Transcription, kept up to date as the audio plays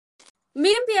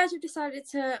Me and Biage have decided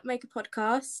to make a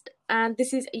podcast, and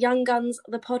this is Young Guns,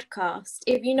 the podcast.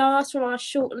 If you know us from our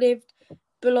short-lived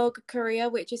blog career,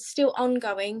 which is still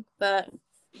ongoing, but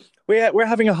we're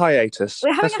having a hiatus.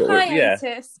 we're having a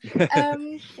hiatus. Yeah.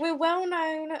 We're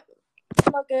well-known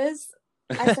bloggers,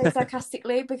 I say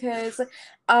sarcastically, because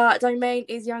our domain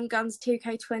is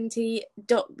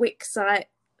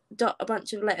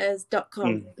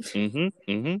youngguns2k20.wixsite.abunchofletters.com.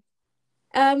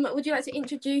 Would you like to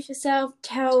introduce yourself?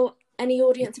 Tell any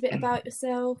audience a bit about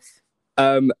yourself?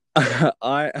 I am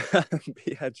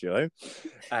Piaggio,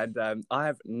 and I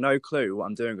have no clue what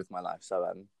I'm doing with my life.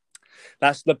 So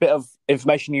that's the bit of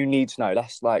information you need to know.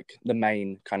 That's like the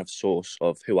main kind of source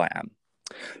of who I am.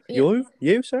 Yeah.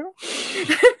 You, Sarah?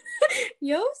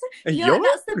 Yours? Yeah,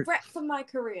 that's the breadth of my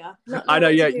career. I know,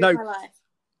 yeah, no. My life.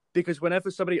 Because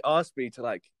whenever somebody asks me to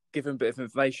like give them a bit of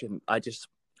information, I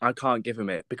can't give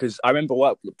them it, because I remember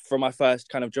from my first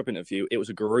kind of job interview, it was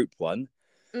a group one.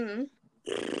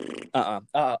 I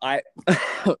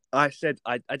said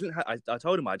I didn't have. I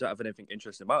told him I don't have anything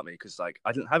interesting about me, because like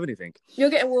I didn't have anything.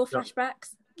 You're getting war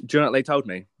flashbacks. Do you know what they told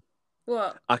me?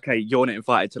 What? Okay, you're not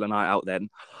invited to the night out then.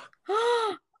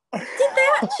 Did they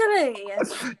actually?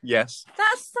 Yes.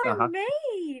 That's so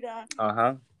mean.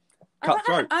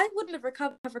 Cutthroat. I wouldn't have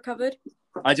recovered.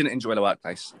 I didn't enjoy the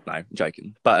workplace. No, I'm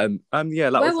joking. But yeah.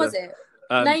 Where was it?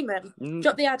 Name it.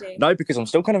 Drop the addy. No, because I'm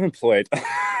still kind of employed.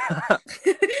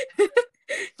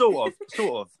 Sort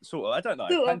of. I don't know.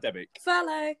 Pandemic.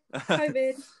 Furlough.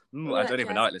 COVID. I don't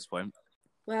even know at this point.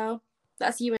 Well,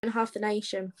 that's you and half the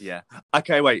nation. Yeah.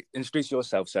 Okay, wait. Introduce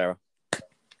yourself, Sarah.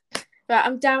 Right,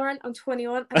 I'm Darren. I'm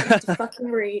 21. I have to fucking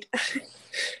read.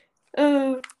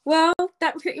 Well,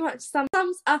 that pretty much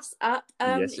sums us up.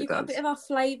 Yes, you've got a bit of our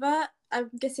flavour. I'm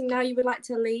guessing now you would like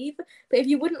to leave. But if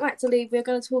you wouldn't like to leave, we're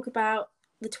going to talk about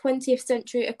the 20th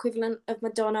century equivalent of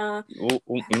Madonna.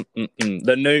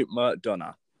 The new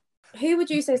Madonna. Who would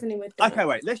you say is the new Madonna? Okay,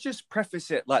 wait. Let's just preface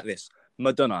it like this.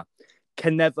 Madonna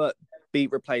can never be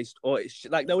replaced, or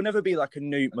like there will never be like a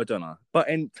new Madonna. But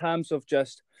in terms of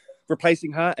just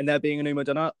replacing her and there being a new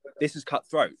Madonna, this is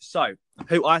cutthroat. So,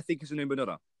 who I think is a new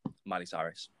Madonna? Miley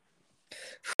Cyrus.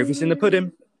 Proof is in the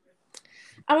pudding.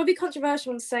 I'm going to be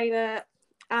controversial and say that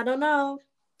I don't know.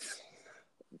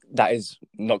 That is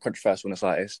not controversial in the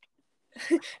slightest.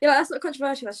 Yeah, that's not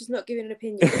controversial. That's just not giving an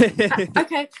opinion.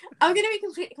 Okay, I'm going to be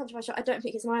completely controversial. I don't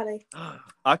think it's Miley.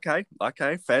 Okay.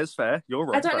 Fair's fair. You're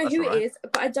right. I don't know who it is,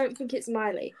 but I don't think it's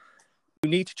Miley.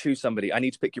 You need to choose somebody. I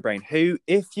need to pick your brain. Who,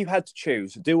 if you had to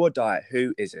choose, do or die,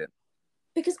 who is it?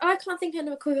 Because I can't think of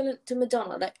an equivalent to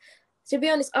Madonna. Like, to be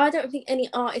honest, I don't think any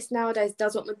artist nowadays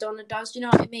does what Madonna does. Do you know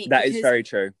what I mean? That is very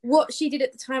true. What she did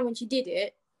at the time when she did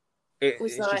it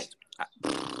was like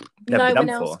no one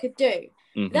else could do.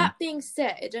 Mm-hmm. That being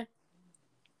said,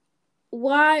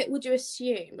 why would you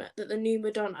assume that the new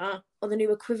Madonna or the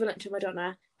new equivalent to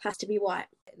Madonna has to be white?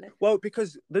 Well,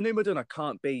 because the new Madonna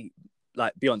can't be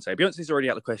like Beyonce. Beyonce's already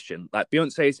out of the question. Like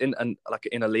Beyonce is in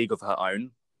a league of her own.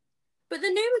 But the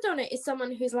new Madonna is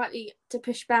someone who's likely to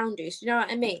push boundaries. Do you know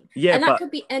what I mean? Yeah, and that could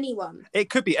be anyone. It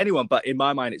could be anyone, but in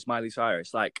my mind, it's Miley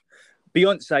Cyrus. Like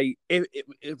Beyonce,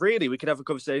 really, we could have a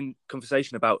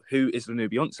conversation about who is the new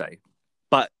Beyonce.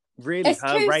 But really, it's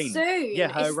her too reign, soon.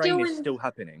 Her reign is still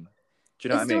happening. Do you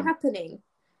know what I mean? It's still happening.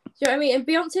 Do you know what I mean? And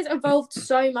Beyonce's evolved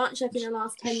so much, like in the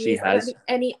last 10 years. I don't think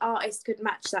any artist could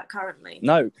match that currently.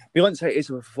 No, Beyonce is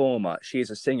a performer. She is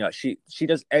a singer. She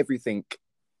does everything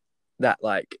that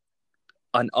like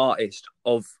an artist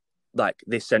of like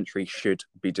this century should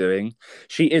be doing.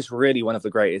 She is really one of the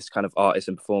greatest kind of artists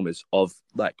and performers of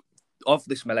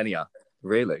this millennia,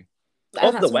 really.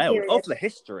 Of the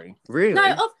history, really. No,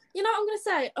 you know what I'm going to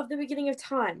say? Of the beginning of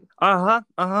time.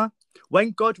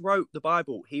 When God wrote the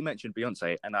Bible, he mentioned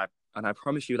Beyonce, and I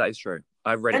promise you that is true.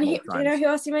 I've read it more times. Do you know who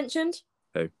else he mentioned?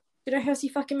 Who? Do you know who else he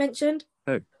fucking mentioned?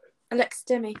 Who? Alexa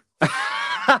Demi.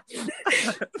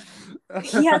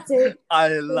 He had to. I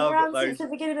love those. Since the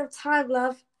beginning of time,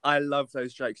 love. I love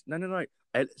those jokes. No.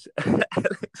 Alexa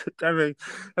Demi.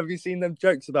 Have you seen them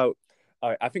jokes about?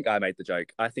 I think I made the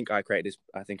joke. I think I created this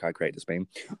meme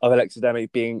of Alexa Demi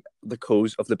being the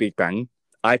cause of the Big Bang.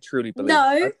 I truly believe.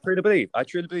 No. I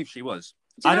truly believe she was.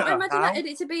 Do you know what I imagine that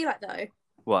edit to be like though?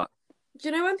 What? Do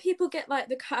you know when people get like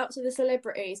the cutouts of the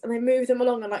celebrities and they move them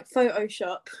along and like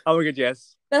Photoshop? Oh my god,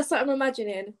 yes. That's what I'm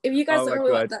imagining. If you guys don't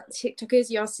know what that TikTok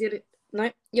is, you're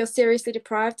seriously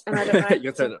deprived, and I don't know.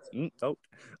 You're saying, I love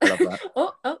that.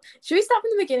 oh, should we start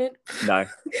from the beginning? No,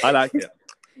 I like it.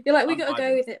 You're like, we got to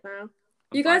go with it now.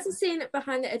 You guys are seeing it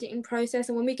behind the editing process,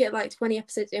 and when we get like 20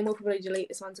 episodes in, we'll probably delete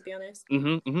this one, to be honest.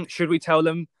 Should we tell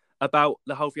them about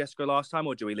the whole fiasco last time,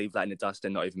 or do we leave that in the dust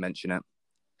and not even mention it?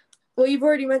 Well, you've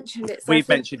already mentioned it. So We've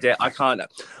mentioned it. I can't.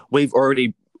 We've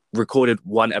already recorded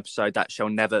one episode that shall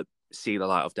never see the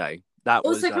light of day. That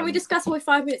also, was, can we discuss we're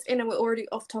 5 minutes in and we're already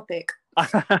off topic? Oh,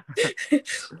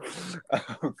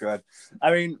 God.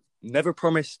 I mean, never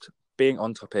promised being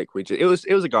on topic. It was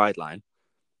a guideline.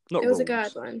 Not rules. A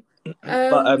guideline.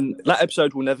 But that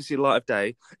episode will never see the light of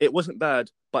day. It wasn't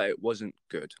bad, but it wasn't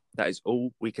good. That is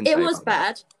all we can say. It was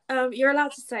bad. You're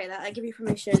allowed to say that. I give you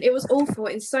permission. It was awful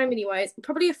in so many ways. It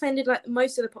probably offended like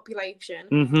most of the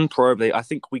population. Probably. I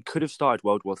think we could have started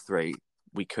World War III.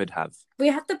 We could have. We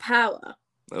had the power.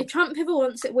 If Trump ever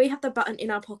wants it, we have the button in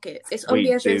our pockets. It's on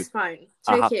Diego's phone.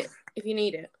 Take it if you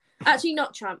need it. Actually,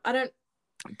 not Trump. I don't.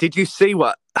 Did you see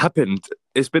what happened?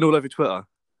 It's been all over Twitter.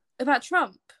 About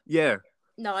Trump? Yeah.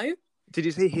 No. Did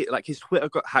you see his Twitter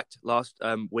got hacked last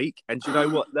week? And do you know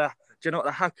what the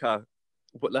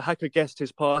hacker guessed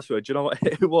his password? Do you know what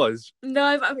it was?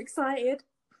 No, but I'm excited.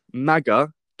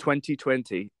 MAGA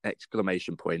 2020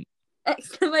 exclamation point.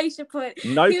 Exclamation point.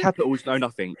 No capitals, no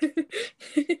nothing.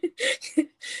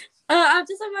 I'm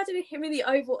just imagining him in the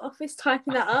Oval Office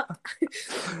typing that up.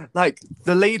 Like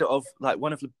the leader of like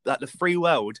one of the free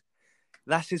world,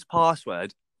 that's his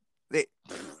password.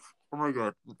 Oh my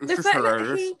God, it's just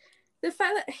hilarious. The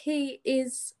fact that he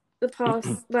is the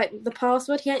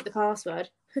password, he ain't the password.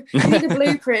 He's the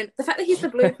blueprint. The fact that he's the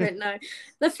blueprint, no.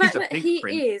 The fact that he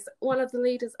is one of the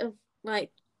leaders of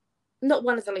not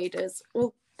one of the leaders.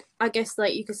 Well, I guess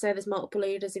like you could say there's multiple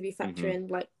leaders if you factor in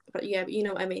but you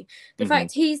know what I mean. The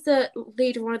fact he's the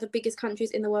leader of one of the biggest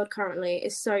countries in the world currently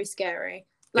is so scary.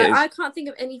 Like I can't think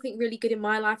of anything really good in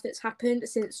my life that's happened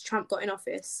since Trump got in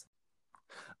office.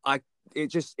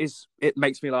 It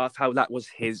makes me laugh how that was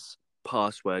his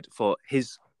password for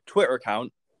his Twitter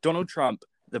account. Donald Trump,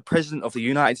 the president of the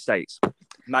United States,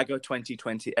 MAGA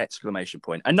 2020 exclamation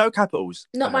point, and no capitals.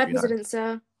 Not my president,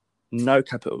 sir. No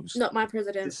capitals. Not my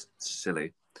president. It's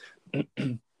silly.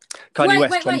 Kanye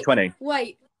West 2020.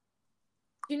 Wait.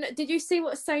 Did you see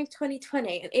what saved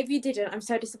 2020? And if you didn't, I'm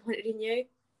so disappointed in you.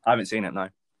 I haven't seen it, no.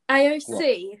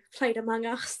 AOC played Among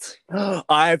Us.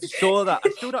 I saw that. I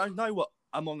still don't know what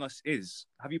Among Us is.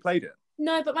 Have you played it?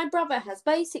 No, but my brother has.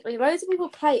 Basically, loads of people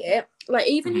play it. Like,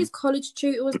 even his college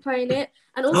tutor was playing it.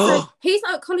 And also, he's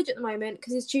not at college at the moment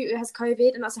because his tutor has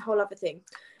COVID, and that's a whole other thing.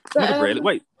 But, really?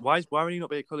 Wait, why would he not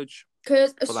be at college?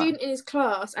 Because a student in his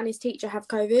class and his teacher have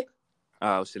COVID.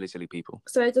 Oh, silly people.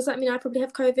 So does that mean I probably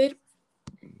have COVID?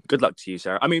 Good luck to you,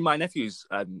 Sarah. I mean, my nephew's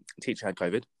teacher had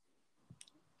COVID.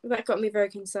 That got me very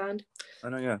concerned. I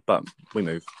know, yeah, but we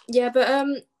move. Yeah, but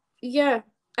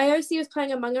AOC was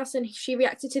playing Among Us and she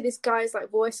reacted to this guy's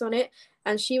like voice on it,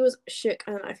 and she was shook.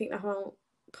 And I think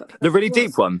the really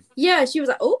deep one. Yeah, she was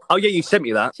like, oh. Oh yeah, you sent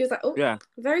me that. She was like, oh, yeah,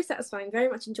 very satisfying. Very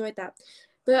much enjoyed that.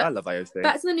 But I love AOC.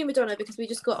 Back to the new Madonna because we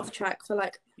just got off track for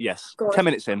 10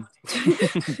 minutes in.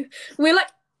 We're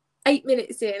 8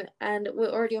 minutes in and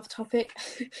we're already off topic.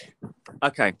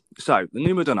 Okay, so the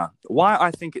new Madonna. Why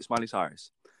I think it's Miley Cyrus.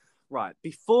 Right,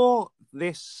 before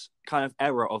this kind of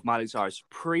era of Miley Cyrus,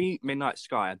 pre-Midnight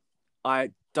Sky,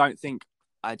 I don't think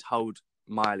I'd hold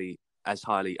Miley as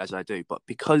highly as I do. But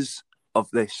because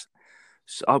of this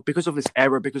era,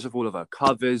 because of all of her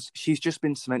covers, she's just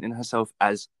been cementing herself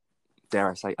as,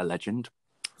 dare I say, a legend.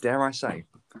 Dare I say.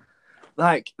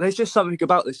 There's just something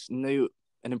about this new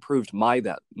and improved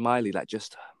Miley that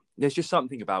just, there's just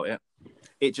something about it.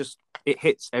 It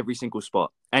hits every single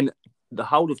spot. And the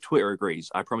whole of Twitter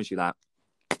agrees. I promise you that.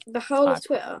 The whole of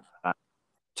Twitter?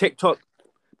 TikTok,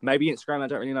 maybe Instagram. I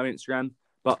don't really know Instagram.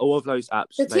 But all of those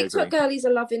apps. The TikTok girlies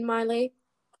are loving Miley.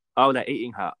 Oh, they're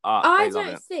eating her. I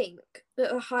don't think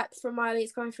that the hype from Miley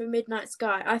is coming from Midnight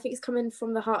Sky. I think it's coming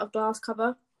from the Heart of Glass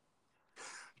cover.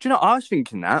 Do you know, I was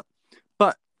thinking that.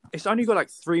 But it's only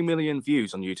got 3 million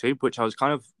views on YouTube, which I was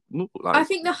kind of... I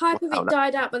think the hype of it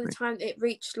died out by the time it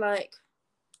reached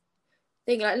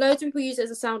loads of people use it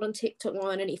as a sound on TikTok more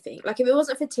than anything. If it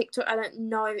wasn't for TikTok, I don't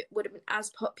know it would have been as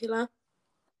popular.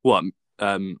 What?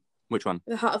 Which one?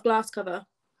 The Heart of Glass cover.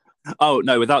 Oh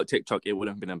no! Without TikTok, it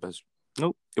wouldn't have been as.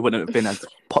 Nope, it wouldn't have been as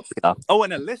popular. Oh,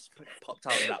 and a lisp popped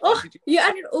out of that. Oh, you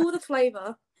added all the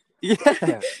flavour.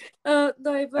 Yeah. No,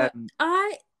 but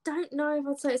I don't know if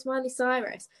I'd say it's Miley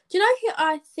Cyrus. Do you know who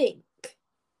I think?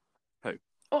 Who?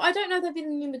 Oh, I don't know if they've been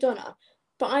the new Madonna,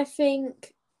 but I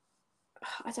think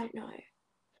I don't know.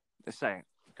 Let's say it.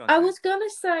 I was gonna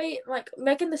say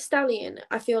Megan Thee Stallion.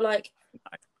 I feel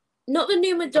not the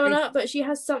new Madonna, but she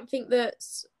has something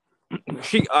that's.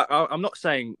 I'm not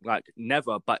saying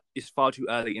never, but it's far too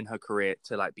early in her career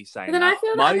to be saying. But then that. I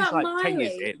feel about Miley 10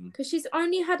 years Miley in because she's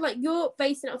only had you're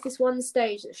basing it off this one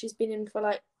stage that she's been in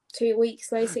for 2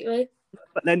 weeks basically.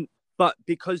 But But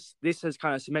because this has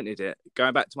kind of cemented it,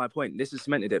 going back to my point, this has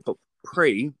cemented it. But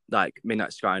like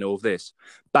Midnight Sky and all of this,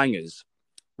 bangers.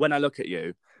 When I look at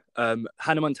you,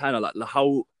 Hannah Montana, like the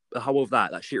whole of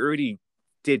that, like she already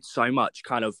did so much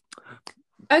kind of.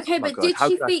 Okay, but did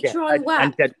she feature on WAP?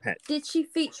 And Dead Pets. Did she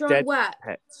feature on WAP?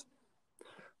 Pets.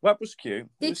 WAP was cute.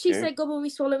 Did she say "Gobble me,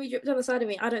 swallow me, drip down the side of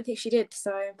me"? I don't think she did.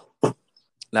 So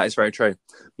that is very true.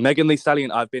 Megan Thee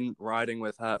Stallion, I've been riding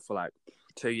with her for like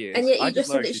 2 years. And yet you just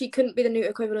said that she couldn't be the new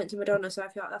equivalent to Madonna, so I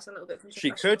feel like that's a little bit controversial.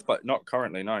 She could, but not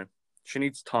currently, no. She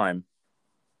needs time.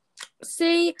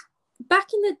 See,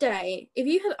 back in the day, if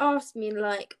you had asked me,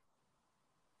 like,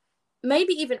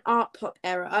 maybe even art pop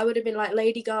era, I would have been like,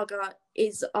 Lady Gaga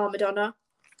is our Madonna.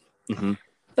 Mm-hmm.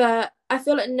 But I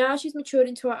feel like now she's matured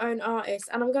into her own artist,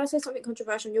 and I'm going to say something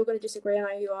controversial, and you're going to disagree, I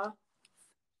know you are.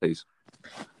 Please.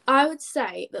 I would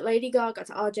say that Lady Gaga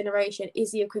to our generation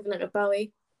is the equivalent of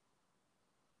Bowie.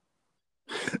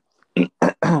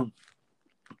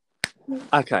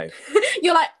 Okay.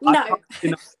 You're like, no.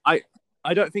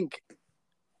 I don't think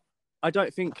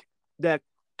there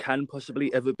can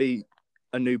possibly ever be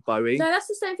a new Bowie. No, that's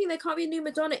the same thing. There can't be a new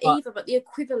Madonna either, but the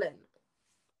equivalent.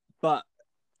 But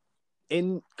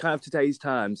in kind of today's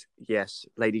terms, yes,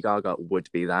 Lady Gaga would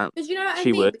be that. Because you know what I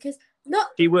mean? Would. Because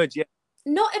she would, yeah.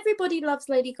 Not everybody loves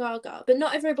Lady Gaga, but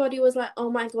not everybody was like,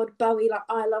 oh my god, Bowie, like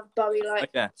I love Bowie,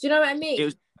 like do you know what I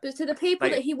mean? But to the people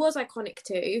that he was iconic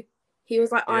to, he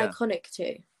was like iconic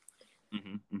to.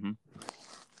 Mm-hmm, mm-hmm.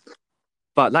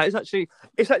 But that is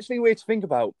it's actually weird to think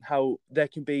about how there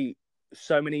can be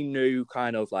so many new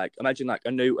kind of like, imagine like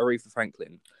a new Aretha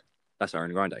Franklin. That's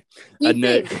Ariana Grande. You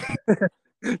think?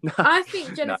 No, I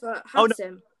think Jennifer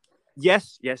Hudson. No.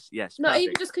 Yes. Not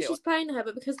even just because she's playing her,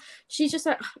 but because she's just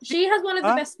like, she has one of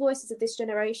the best voices of this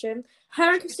generation.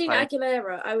 Her and Christina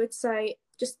Aguilera, I would say,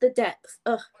 just the depth.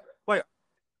 Ugh. Wait,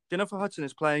 Jennifer Hudson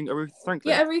is playing Aretha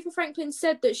Franklin? Yeah, Aretha Franklin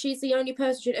said that she's the only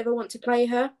person who'd ever want to play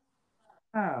her.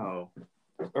 Wow.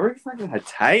 Aretha Franklin had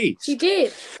taste. She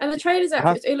did. And the trailer's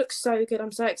out. It looks so good.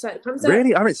 I'm so excited.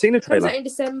 Really? I haven't seen the trailer. Comes out in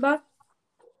December.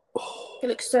 It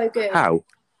looks so good.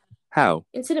 How?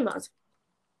 In cinemas.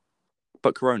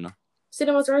 But Corona.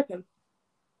 Cinemas are open.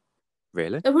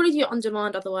 Really? They'll probably do it on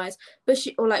demand otherwise.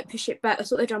 Or like push it back.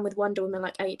 That's what they've done with Wonder Woman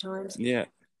like 8 times. Yeah.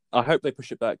 I hope they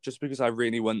push it back just because I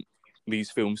really want these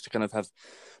films to kind of have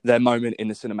their moment in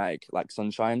the cinematic, like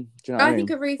sunshine. Do you know what I mean?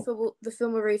 think the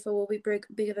film Aretha will be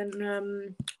bigger than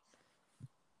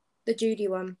the Judy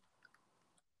one.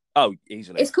 Oh,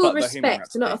 easily. It's called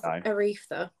Respect, not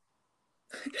Aretha.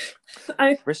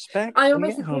 Respect? I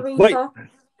almost think Aretha. Wait,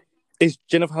 is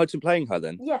Jennifer Hudson playing her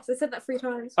then? Yes, I said that 3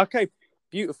 times. Okay,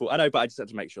 beautiful. I know, but I just had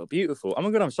to make sure. Beautiful. Oh my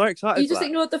god, I'm so excited. You just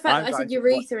ignored the fact that I said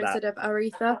Aretha instead of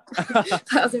Aretha.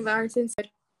 That was embarrassing.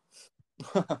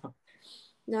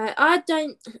 No, I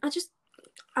don't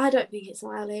think it's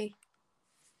Wiley.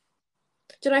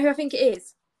 Do you know who I think it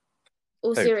is?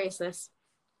 All seriousness.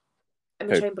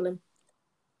 Emma Chamberlain.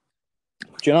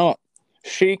 Do you know what?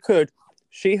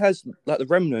 She has like the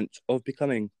remnant of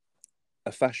becoming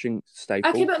a fashion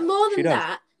staple. Okay, but more than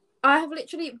that, I have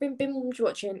literally been binge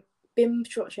watching.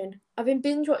 I've been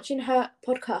binge watching her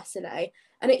podcast today,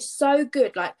 and it's so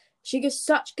good. Like, she gives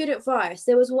such good advice.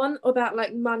 There was one about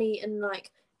like money and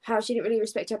like how she didn't really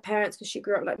respect her parents because she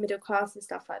grew up like middle class and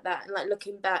stuff like that. And like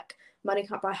looking back, money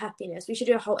can't buy happiness. We should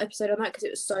do a whole episode on that because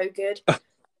it was so good.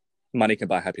 Money can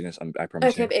buy happiness, I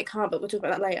promise. Okay, but it can't. But we'll talk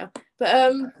about that later.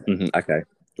 But okay.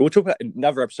 We'll talk about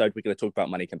another episode. We're going to talk about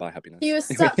money can buy happiness. He was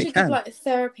such a good like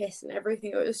therapist and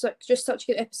everything. It was like just such a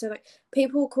good episode. Like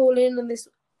people call in, and this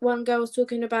one girl was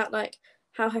talking about like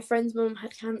how her friend's mum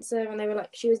had cancer, and they were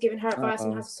like, she was giving her advice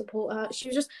on how to support her. She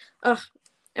was just,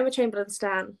 Emma Chamberlain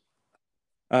stan.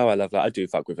 Oh, I love that. I do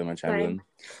fuck with Emma Chamberlain.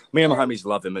 Me and my homies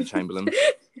love Emma Chamberlain.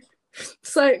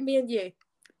 So me and you.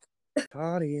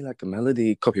 Party like a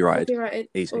melody. Copyrighted.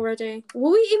 Easy. Already.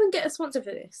 Will we even get a sponsor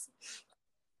for this?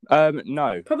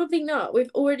 No. Probably not. We've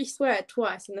already sweared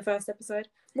twice in the first episode.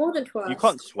 More than twice. You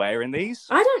can't swear in these.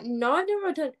 I don't know.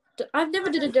 I've never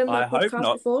done a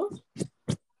podcast before.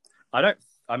 I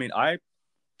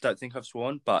don't think I've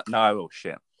sworn, but no, I will.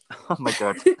 Shit. Oh my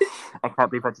god. I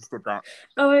can't believe I just did that.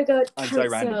 Oh my god. I'm so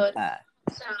random.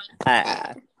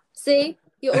 See?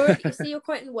 You're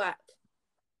quoting WAP.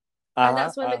 And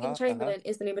that's why Megan Chamberlain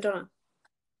is the new Madonna.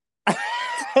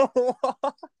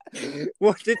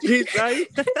 What did you say?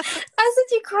 I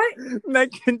said you quote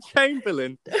Megan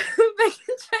Chamberlain.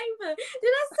 Megan Chamberlain.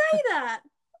 Did I say that?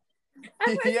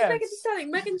 I thought yes. Megan Thee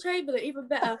Stallion. Megan Chamberlain, even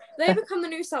better. They become the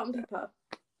new Salt and Pepper.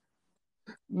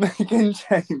 Megan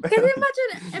Chamberlain. Can you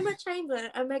imagine Emma Chamberlain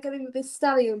and Megan Thee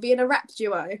Stallion being a rap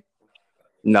duo?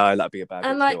 No, that'd be a bad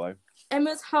duo.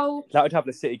 Emma's whole... That would have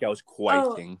the City Girls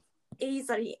quaking. Oh,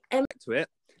 easily. To it.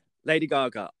 Lady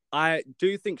Gaga. I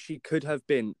do think she could have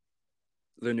been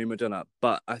the new Madonna,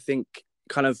 but I think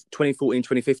kind of 2014,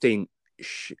 2015,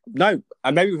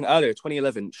 maybe even earlier,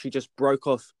 2011, she just broke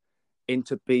off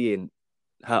into being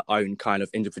her own kind of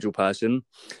individual person.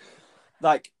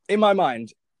 Like, in my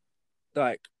mind,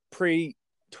 like,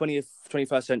 pre-20th,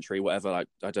 21st century, whatever, like,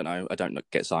 I don't know, I don't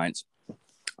get science.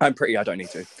 I'm pretty, I don't need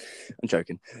to. I'm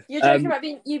joking. You're joking about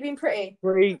you being pretty?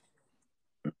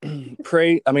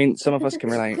 I mean, some of us can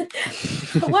relate.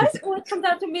 Why does it always come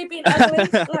down to me being ugly?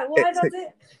 Like, why does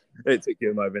it? It took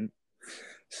you a moment.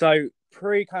 So,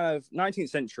 pre kind of 19th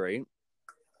century,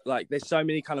 like, there's so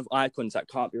many kind of icons that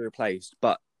can't be replaced,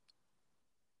 but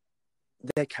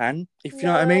they can, if you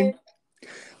know what I mean.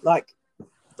 Like,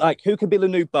 who can be the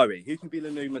new Bowie? Who can be the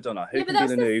new Madonna? Who can be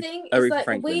the new Aretha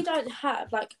Franklin? We don't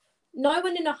have, like, no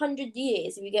one in 100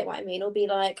 years, if you get what I mean, will be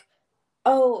like,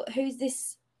 oh, who's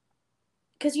this?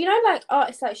 Because, you know, like,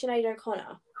 artists like Sinead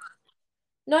O'Connor,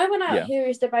 no one out here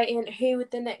is debating who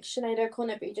would the next Sinead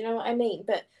O'Connor be. Do you know what I mean?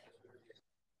 But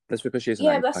that's because she's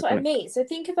that's iconic. What I mean. So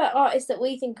think about artists that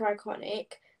we think are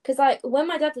iconic. Because, like, when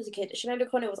my dad was a kid, Sinead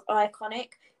O'Connor was iconic.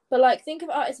 But, like, think of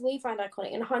artists we find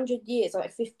iconic in 100 years, or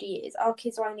like 50 years. Our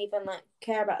kids won't even, like,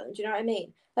 care about them. Do you know what I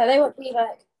mean? Like, they won't be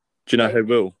like... Do you know who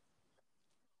will?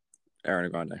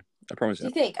 Ariana Grande. I promise you.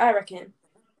 Do you think? I reckon.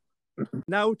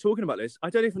 Now, talking about this, I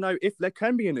don't even know if there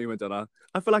can be a new Madonna.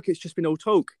 I feel like it's just been all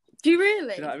talk. Do you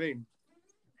really? Do you know what I mean?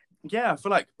 Yeah, I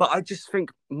feel like... But I just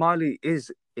think Miley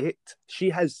is it.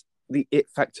 She has the it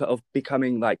factor of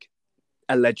becoming, like,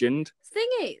 a legend. The thing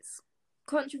is...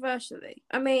 Controversially,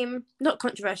 I mean, not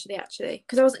controversially actually,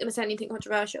 because I wasn't going to say anything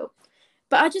controversial,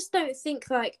 but I just don't think,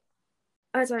 like,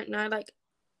 I don't know, like,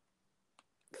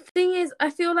 the thing is, I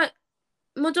feel like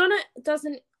Madonna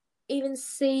doesn't even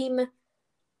seem,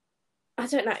 I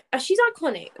don't know, she's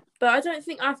iconic, but I don't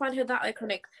think I find her that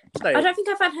iconic. I don't think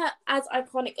I find her as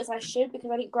iconic as I should, because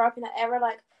I didn't grow up in that era.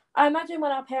 Like, I imagine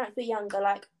when our parents were younger,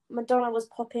 like, Madonna was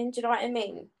popping, do you know what I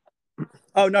mean?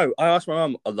 Oh no, I ask my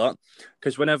mum a lot,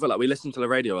 because whenever, like, we listen to the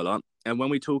radio a lot, and when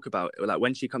we talk about it, like,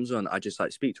 when she comes on, I just,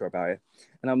 like, speak to her about it,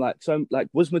 and I'm like, so, like,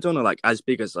 was Madonna, like, as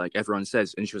big as, like, everyone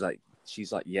says? And she's like,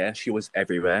 yeah, she was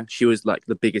everywhere. She was, like,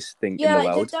 the biggest thing in the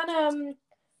world. They've done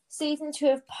season 2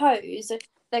 of Pose.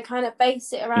 They kind of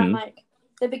base it around like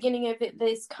the beginning of it.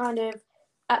 This kind of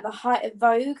at the height of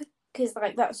Vogue, because,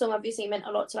 like, that song obviously meant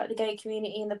a lot to, like, the gay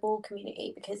community and the ball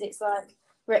community, because it's, like,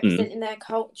 representing their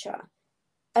culture.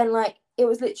 And, like, it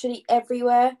was literally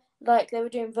everywhere. Like, they were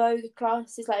doing Vogue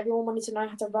classes. Like, everyone wanted to know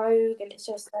how to Vogue. And it's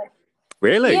just, like...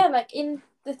 Really? Yeah, like, in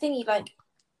the thingy, like,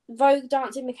 Vogue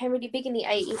dancing became really big in the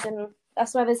 80s. And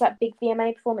that's why there's that big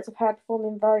VMA performance of her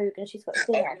performing Vogue. And she's got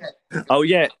singing. Oh,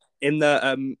 yeah. In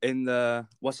the...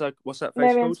 What's that face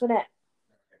Marie called? Antoinette.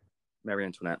 Marie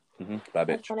Antoinette. Mm-hmm. That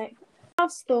bitch. Iconic.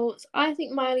 Last thoughts. I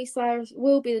think Miley Cyrus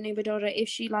will be the new Madonna if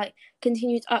she, like,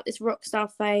 continues up this rock star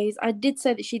phase. I did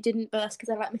say that she didn't burst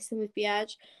because I like missing with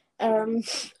Biaggi. I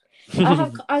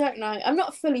don't know. I'm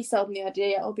not fully sold on the idea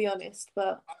yet, I'll be honest,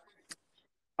 but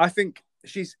I think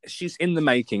she's in the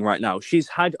making right now. She's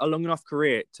had a long enough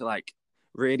career to, like,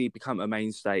 really become a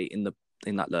mainstay in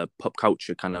like the pop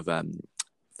culture kind of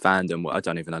fandom. Well, I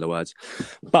don't even know the words,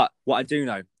 but what I do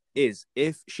know is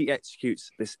if she executes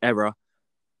this era,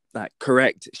 like,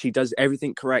 correct, she does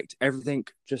everything correct, everything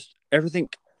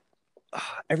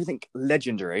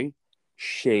legendary,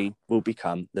 she will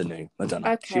become the new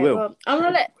Madonna. Okay, she will. well, I'm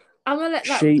gonna let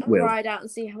that ride out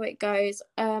and see how it goes.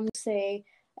 See.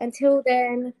 Until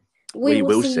then, we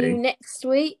will see you next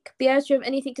week. Biaggi, do you have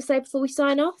anything to say before we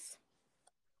sign off?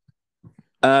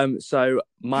 So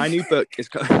my new book is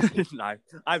no,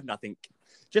 I have nothing.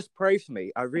 Just pray for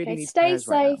me. I really need stay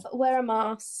safe, wear a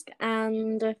mask,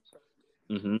 and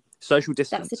social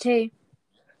distance. That's the tea.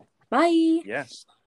 Bye. Yes.